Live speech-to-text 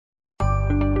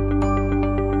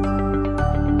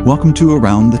Welcome to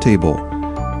Around the Table.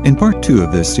 In part 2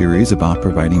 of this series about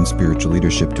providing spiritual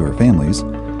leadership to our families,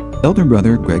 Elder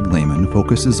Brother Greg Lehman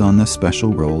focuses on the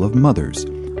special role of mothers,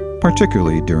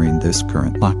 particularly during this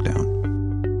current lockdown.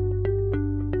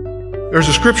 There's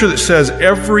a scripture that says,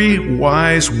 "Every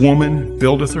wise woman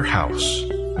buildeth her house,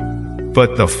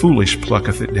 but the foolish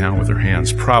plucketh it down with her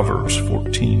hands." Proverbs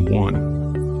 14:1.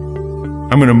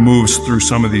 I'm going to move through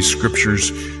some of these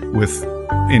scriptures with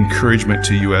encouragement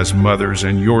to you as mothers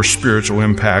and your spiritual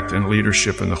impact and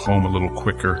leadership in the home a little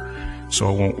quicker.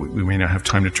 So we may not have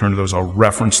time to turn to those. I'll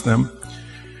reference them.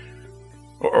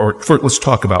 Let's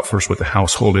talk about first what the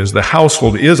household is. The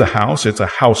household is a house. It's a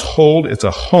household. It's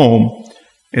a home.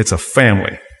 It's a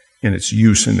family in its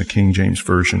use in the King James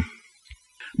Version.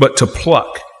 But to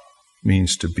pluck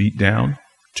means to beat down,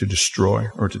 to destroy,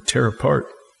 or to tear apart.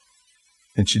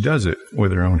 And she does it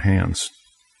with her own hands.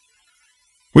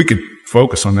 We could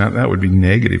focus on that. That would be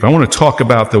negative. I want to talk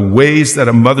about the ways that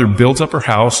a mother builds up her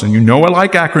house. And you know I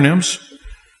like acronyms,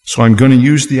 so I'm going to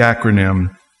use the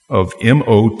acronym of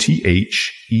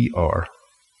MOTHER,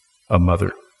 a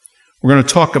mother. We're going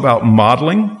to talk about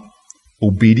modeling,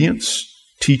 obedience,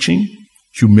 teaching,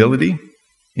 humility,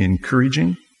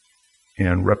 encouraging,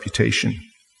 and reputation.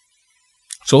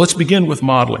 So let's begin with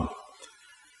modeling.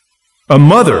 A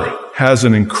mother has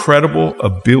an incredible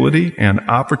ability and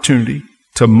opportunity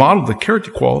to model the character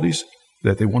qualities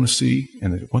that they want to see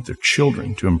and they want their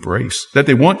children to embrace, that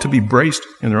they want to be embraced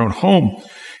in their own home.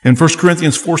 In 1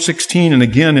 Corinthians 4:16 and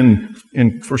again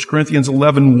in 1 Corinthians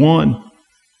 11:1,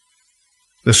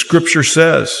 the scripture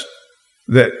says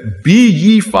that, "Be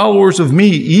ye followers of me,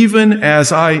 even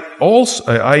as I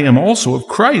am also of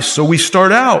Christ." So we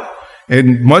start out,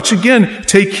 and much again,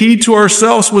 take heed to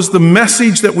ourselves was the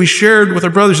message that we shared with our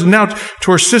brothers and now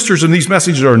to our sisters. And these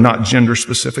messages are not gender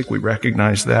specific. We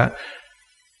recognize that.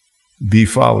 Be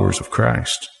followers of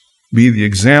Christ. Be the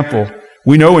example.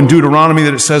 We know in Deuteronomy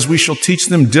that it says we shall teach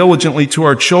them diligently to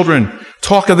our children.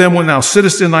 Talk of them when thou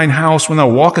sittest in thine house, when thou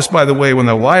walkest by the way, when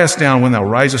thou liest down, when thou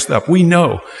risest up. We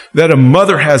know that a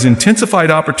mother has intensified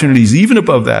opportunities, even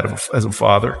above that as a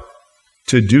father,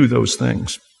 to do those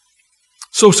things.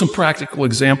 So some practical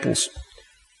examples.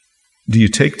 Do you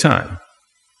take time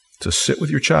to sit with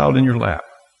your child in your lap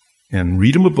and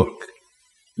read them a book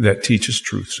that teaches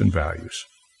truths and values?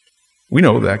 We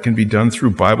know that can be done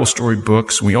through Bible story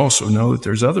books. We also know that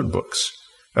there's other books,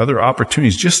 other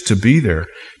opportunities just to be there,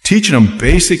 teaching them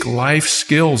basic life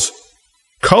skills,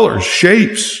 colors,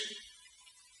 shapes.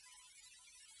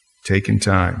 Taking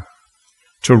time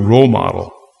to role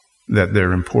model that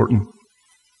they're important.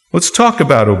 Let's talk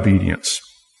about obedience.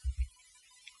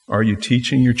 Are you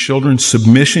teaching your children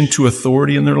submission to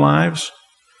authority in their lives?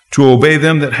 To obey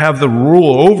them that have the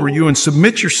rule over you, and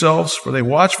submit yourselves, for they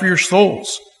watch for your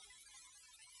souls,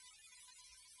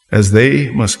 as they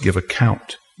must give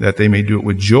account, that they may do it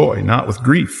with joy, not with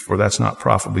grief, for that's not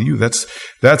profitable to you. That's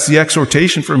the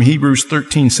exhortation from Hebrews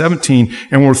 13:17.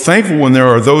 And we're thankful when there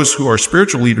are those who are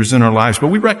spiritual leaders in our lives, but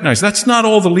we recognize that's not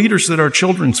all the leaders that our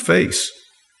children face.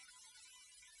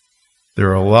 There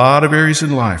are a lot of areas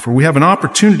in life where we have an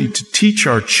opportunity to teach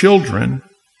our children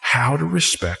how to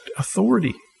respect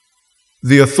authority.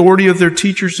 The authority of their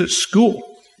teachers at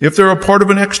school. If they're a part of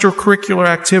an extracurricular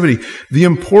activity, the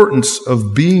importance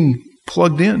of being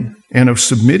plugged in and of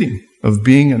submitting, of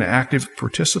being an active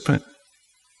participant.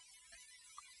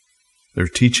 There are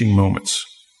teaching moments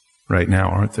right now,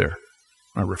 aren't there?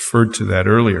 I referred to that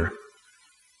earlier.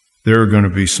 There are going to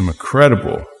be some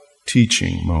incredible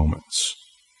teaching moments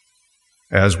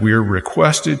as we're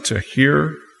requested to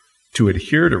adhere to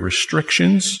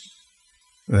restrictions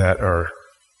that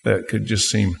could just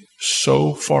seem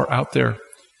so far out there.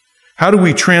 How do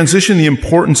we transition the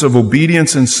importance of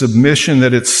obedience and submission,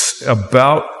 that it's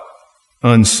about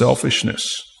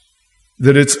unselfishness,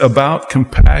 that it's about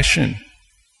compassion,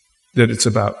 that it's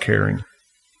about caring,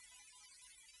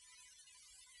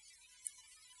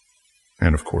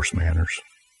 and of course manners.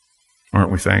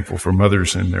 Aren't we thankful for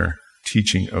mothers and their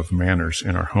teaching of manners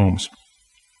in our homes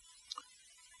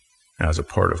as a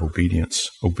part of obedience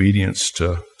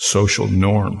to social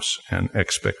norms and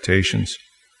expectations?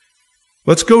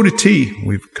 Let's go to T.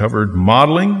 We've covered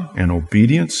modeling and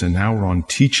obedience, and now we're on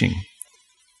teaching.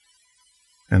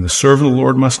 And the servant of the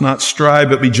Lord must not strive,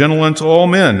 but be gentle unto all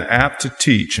men, apt to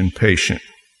teach and patient.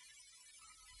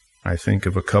 I think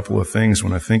of a couple of things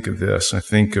when I think of this. I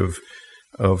think of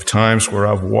times where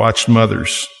I've watched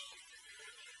mothers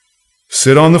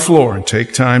sit on the floor and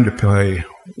take time to play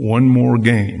one more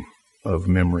game of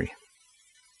memory,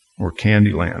 or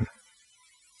Candyland,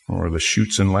 or the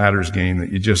Chutes and Ladders game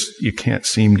that you can't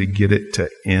seem to get it to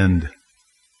end.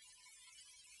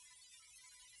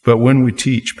 But when we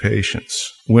teach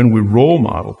patience, when we role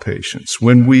model patience,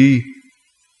 when we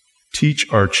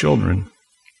teach our children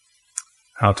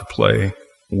how to play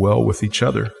well with each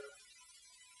other,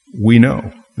 we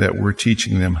know that we're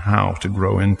teaching them how to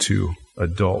grow into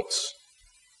adults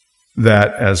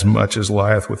that, as much as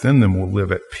lieth within them, will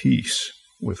live at peace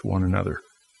with one another.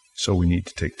 So we need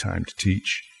to take time to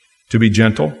teach, to be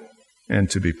gentle, and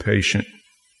to be patient.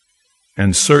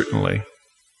 And certainly,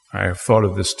 I have thought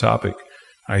of this topic.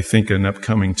 I think an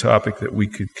upcoming topic that we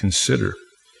could consider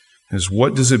is,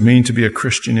 what does it mean to be a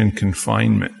Christian in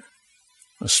confinement,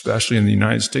 especially in the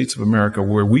United States of America,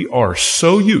 where we are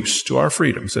so used to our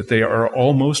freedoms that they are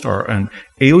almost our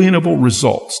unalienable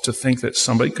results, to think that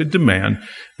somebody could demand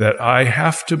that I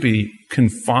have to be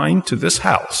confined to this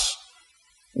house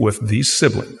with these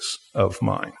siblings of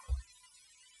mine.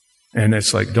 And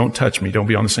it's like, don't touch me, don't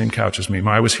be on the same couch as me.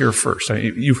 I was here first.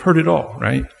 You've heard it all,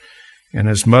 right? And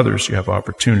as mothers, you have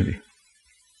opportunity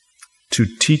to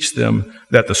teach them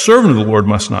that the servant of the Lord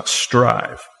must not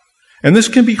strive. And this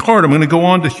can be hard. I'm going to go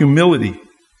on to humility.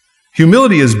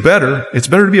 Humility is better. It's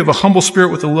better to be of a humble spirit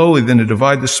with the lowly than to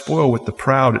divide the spoil with the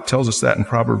proud. It tells us that in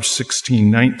Proverbs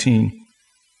 16:19.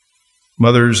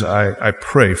 Mothers, I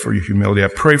pray for your humility. I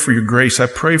pray for your grace. I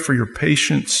pray for your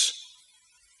patience.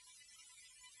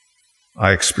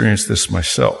 I experienced this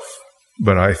myself,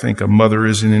 but I think a mother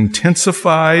is in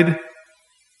intensified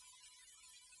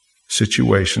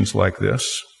situations like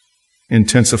this,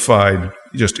 intensified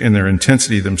just in their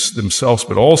intensity themselves,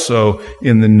 but also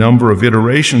in the number of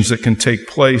iterations that can take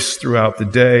place throughout the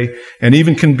day, and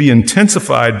even can be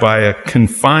intensified by a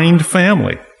confined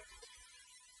family.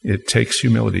 It takes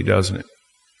humility, doesn't it?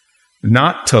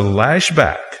 Not to lash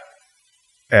back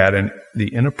at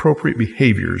the inappropriate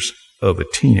behaviors of a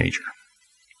teenager.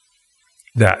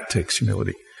 That takes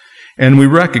humility. And we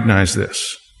recognize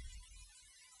this,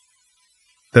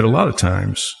 that a lot of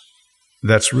times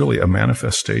that's really a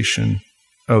manifestation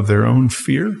of their own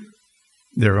fear,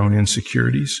 their own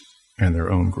insecurities, and their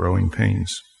own growing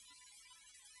pains.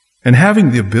 And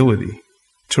having the ability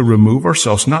to remove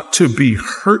ourselves, not to be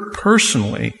hurt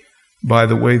personally by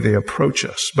the way they approach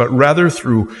us, but rather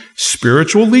through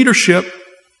spiritual leadership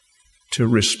to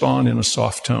respond in a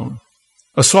soft tone.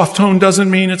 A soft tone doesn't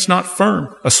mean it's not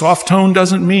firm. A soft tone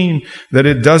doesn't mean that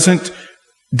it doesn't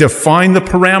define the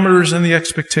parameters and the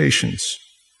expectations.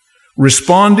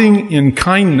 Responding in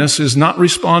kindness is not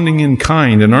responding in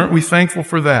kind, and aren't we thankful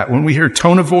for that? When we hear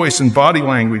tone of voice and body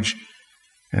language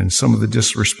and some of the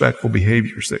disrespectful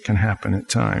behaviors that can happen at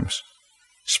times,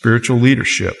 spiritual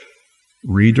leadership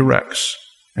redirects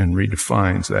and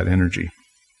redefines that energy.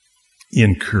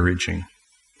 Encouraging,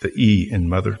 the E in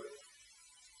mother.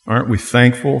 Aren't we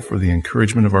thankful for the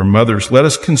encouragement of our mothers? Let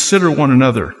us consider one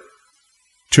another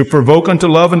to provoke unto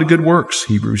love and to good works.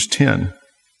 Hebrews 10.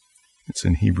 It's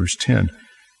in Hebrews 10.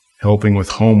 Helping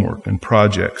with homework and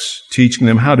projects, teaching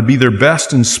them how to be their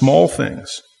best in small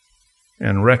things,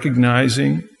 and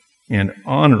recognizing and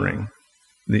honoring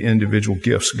the individual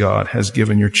gifts God has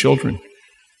given your children.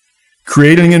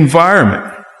 Creating an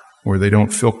environment where they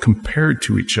don't feel compared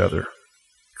to each other.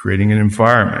 Creating an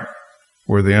environment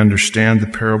where they understand the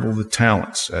parable of the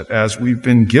talents, that as we've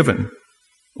been given,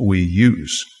 we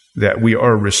use. That we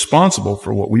are responsible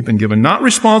for what we've been given, not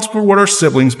responsible for what our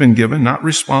siblings been given, not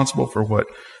responsible for what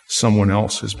someone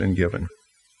else has been given,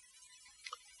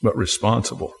 but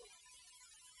responsible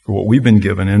for what we've been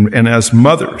given. And as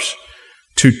mothers,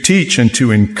 to teach and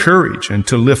to encourage and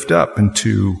to lift up and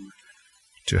to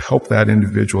help that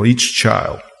individual, each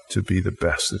child, to be the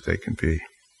best that they can be.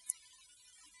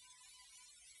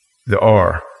 The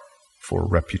R for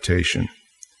reputation.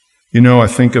 You know, I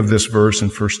think of this verse in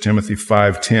 1 Timothy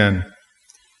 5:10.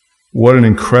 What an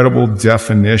incredible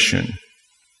definition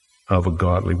of a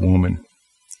godly woman.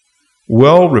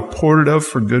 Well reported of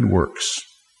for good works.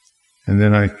 And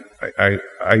then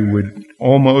I would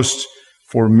almost,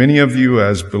 for many of you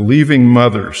as believing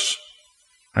mothers,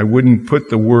 I wouldn't put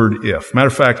the word if. Matter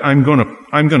of fact, I'm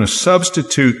going to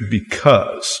substitute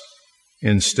because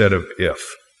instead of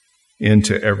if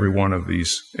into every one of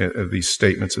these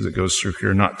statements as it goes through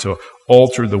here, not to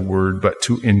alter the word, but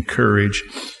to encourage.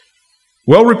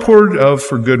 Well reported of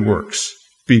for good works,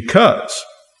 because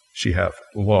she hath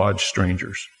lodged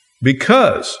strangers,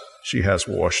 because she has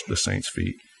washed the saints'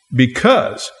 feet,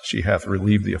 because she hath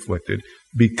relieved the afflicted,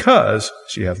 because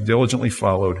she hath diligently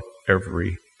followed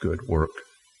every good work.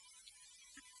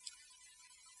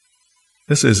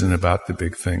 This isn't about the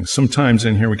big things. Sometimes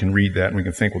in here we can read that and we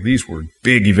can think, well, these were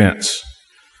big events.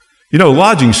 You know,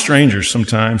 lodging strangers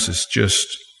sometimes is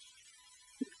just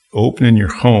opening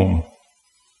your home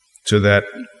to that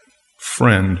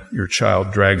friend your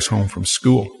child drags home from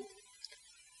school,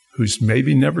 who's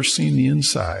maybe never seen the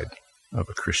inside of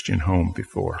a Christian home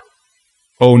before.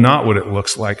 Oh, not what it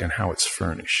looks like and how it's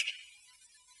furnished,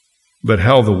 but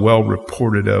how the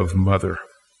well-reported of mother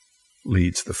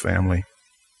leads the family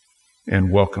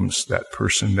and welcomes that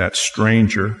person, that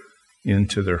stranger,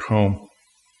 into their home.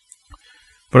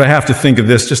 But I have to think of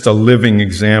this, just a living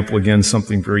example, again,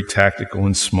 something very tactical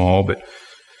and small, but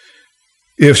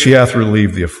if she hath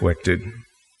relieved the afflicted,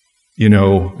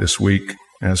 this week,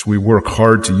 as we work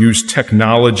hard to use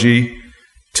technology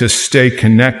to stay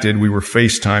connected, we were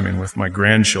FaceTiming with my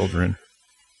grandchildren.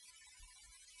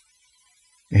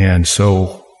 And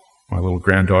so my little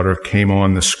granddaughter came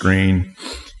on the screen,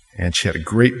 and she had a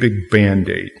great big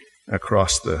Band-Aid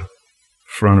across the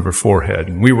front of her forehead.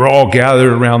 And we were all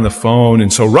gathered around the phone,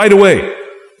 and so right away,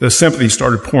 the sympathy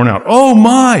started pouring out. Oh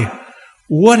my,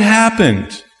 what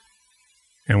happened?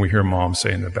 And we hear Mom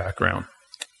say in the background,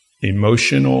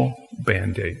 emotional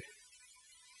Band-Aid.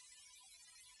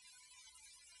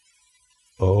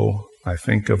 Oh, I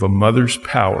think of a mother's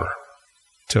power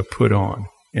to put on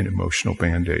an emotional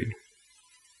Band-Aid.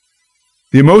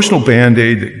 The emotional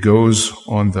Band-Aid that goes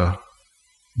on the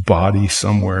body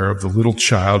somewhere of the little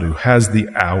child who has the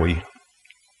owie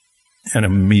and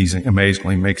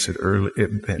amazingly makes it early.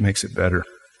 It makes it better.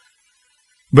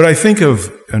 But I think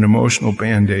of an emotional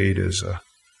Band-Aid as a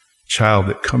child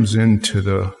that comes into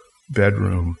the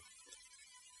bedroom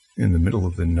in the middle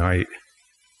of the night,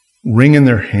 wringing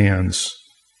their hands,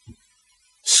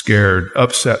 scared,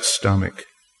 upset stomach.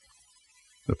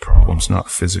 The problem's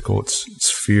not physical, it's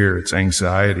fear, it's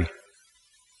anxiety.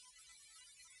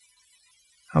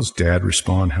 How's Dad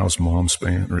respond? How's Mom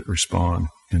respond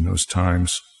in those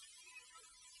times?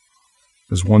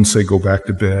 Does one say go back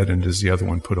to bed, and does the other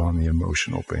one put on the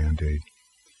emotional Band-Aid?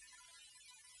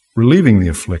 Relieving the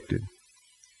afflicted.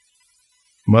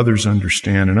 Mothers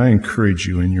understand, and I encourage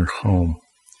you in your home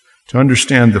to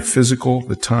understand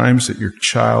the times that your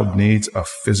child needs a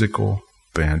physical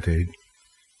Band-Aid.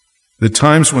 The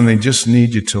times when they just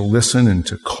need you to listen and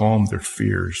to calm their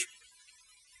fears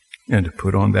and to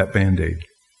put on that Band-Aid.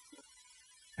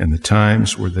 And the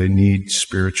times where they need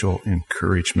spiritual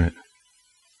encouragement.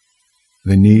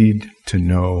 They need to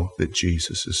know that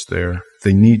Jesus is there.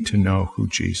 They need to know who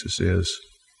Jesus is.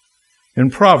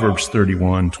 In Proverbs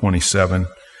 31:27,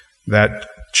 that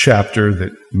chapter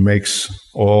that makes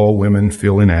all women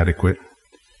feel inadequate,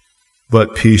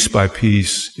 but piece by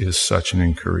piece is such an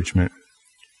encouragement.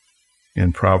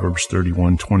 In Proverbs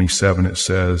 31:27 it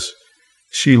says,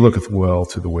 she looketh well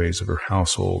to the ways of her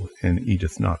household, and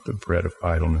eateth not the bread of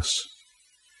idleness.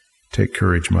 Take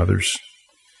courage, mothers.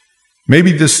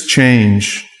 Maybe this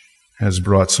change has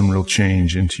brought some real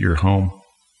change into your home.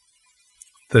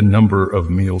 The number of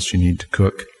meals you need to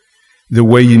cook, the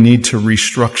way you need to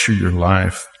restructure your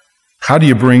life. How do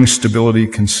you bring stability,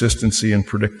 consistency, and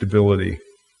predictability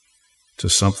to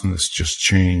something that's just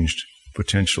changed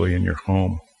potentially in your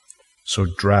home so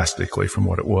drastically from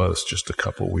what it was just a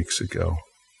couple of weeks ago?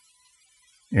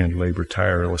 And labor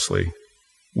tirelessly.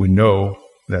 We know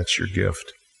that's your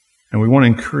gift, and we want to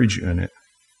encourage you in it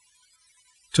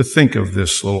to think of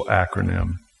this little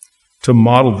acronym, to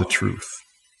model the truth,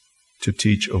 to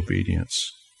teach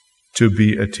obedience, to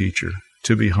be a teacher,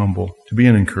 to be humble, to be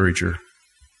an encourager,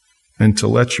 and to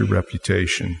let your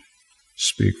reputation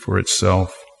speak for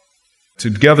itself.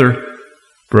 Together,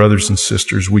 brothers and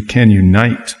sisters, we can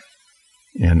unite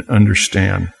and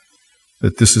understand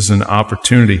that this is an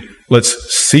opportunity.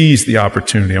 Let's seize the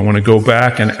opportunity. I want to go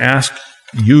back and ask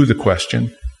you the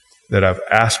question that I've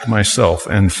asked myself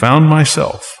and found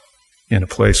myself in a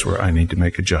place where I need to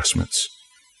make adjustments.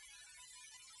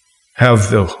 Have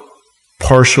the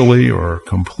partially or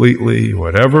completely,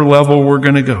 whatever level we're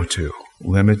going to go to,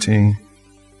 limiting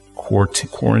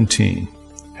quarantine,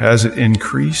 has it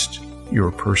increased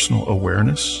your personal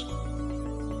awareness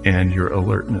and your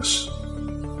alertness?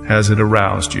 Has it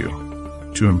aroused you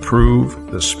to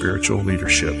improve the spiritual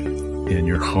leadership in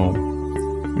your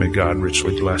home? May God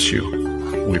richly bless you.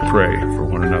 We pray for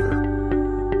one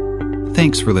another.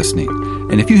 Thanks for listening.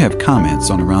 And if you have comments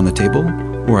on Around the Table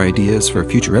or ideas for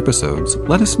future episodes,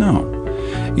 let us know.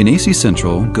 In AC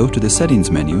Central, go to the Settings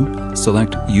menu,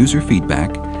 select User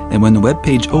Feedback, and when the web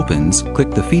page opens, click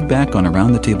the Feedback on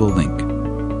Around the Table link.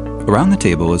 Around the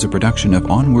Table is a production of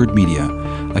Onward Media,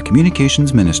 a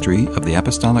communications ministry of the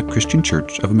Apostolic Christian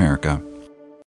Church of America.